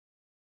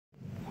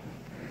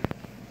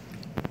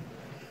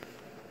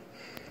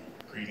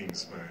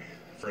Greetings, my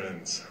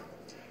friends.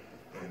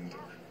 And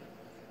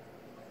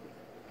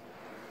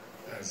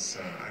as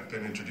I've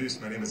been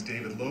introduced, my name is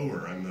David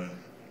Lower. I'm the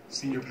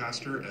senior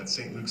pastor at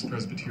St. Luke's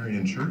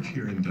Presbyterian Church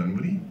here in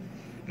Dunwoody.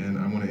 And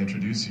I want to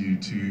introduce you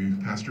to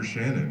Pastor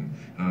Shannon,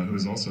 who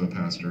is also a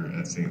pastor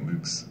at St.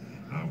 Luke's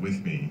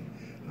with me.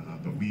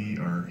 But we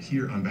are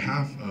here on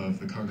behalf of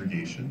the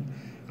congregation.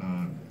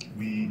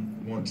 We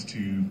want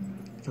to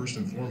first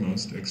and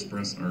foremost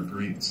express our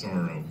great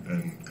sorrow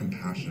and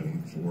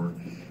compassion for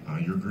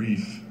your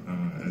grief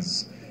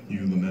as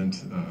you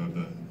lament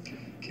the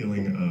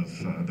killing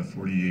of the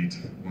 48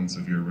 ones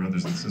of your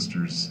brothers and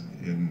sisters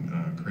in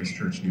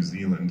Christchurch, New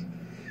Zealand.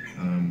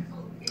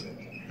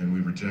 And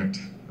we reject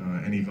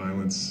any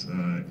violence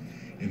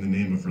in the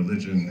name of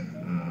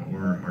religion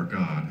or our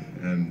God.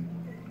 And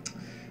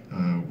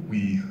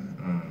we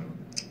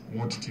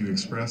want to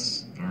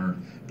express our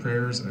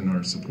prayers and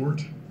our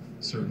support,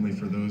 certainly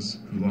for those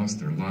who lost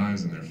their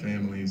lives and their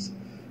families,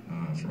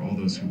 for all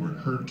those who were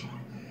hurt,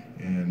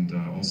 and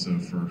also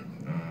for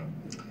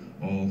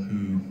all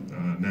who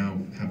now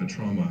have a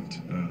trauma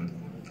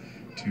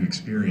to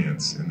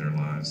experience in their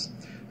lives.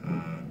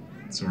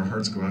 So our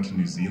hearts go out to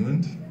New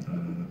Zealand,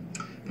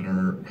 but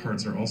our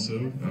hearts are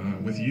also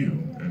with you,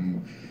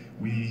 and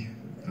we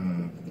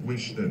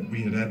wish that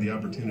we had had the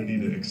opportunity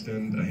to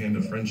extend a hand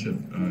of friendship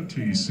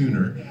to you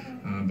sooner,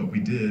 but we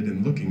did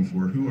in looking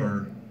for who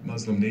our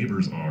Muslim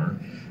neighbors are,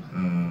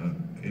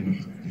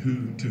 and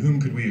to whom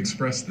could we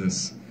express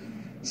this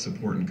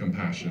support and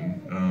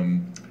compassion,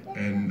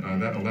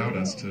 and that allowed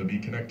us to be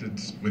connected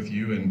with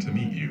you and to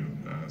meet you.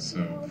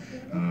 So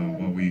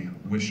while we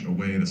wish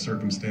away the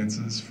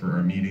circumstances for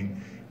our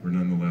meeting, we're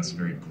nonetheless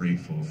very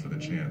grateful for the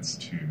chance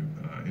to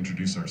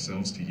introduce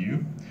ourselves to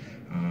you,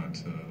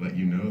 to let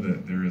you know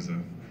that there is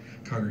a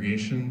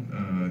congregation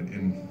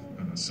in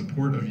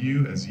support of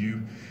you as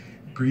you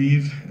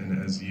grieve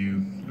and as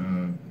you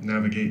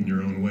navigate in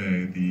your own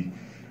way the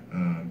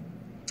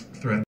threat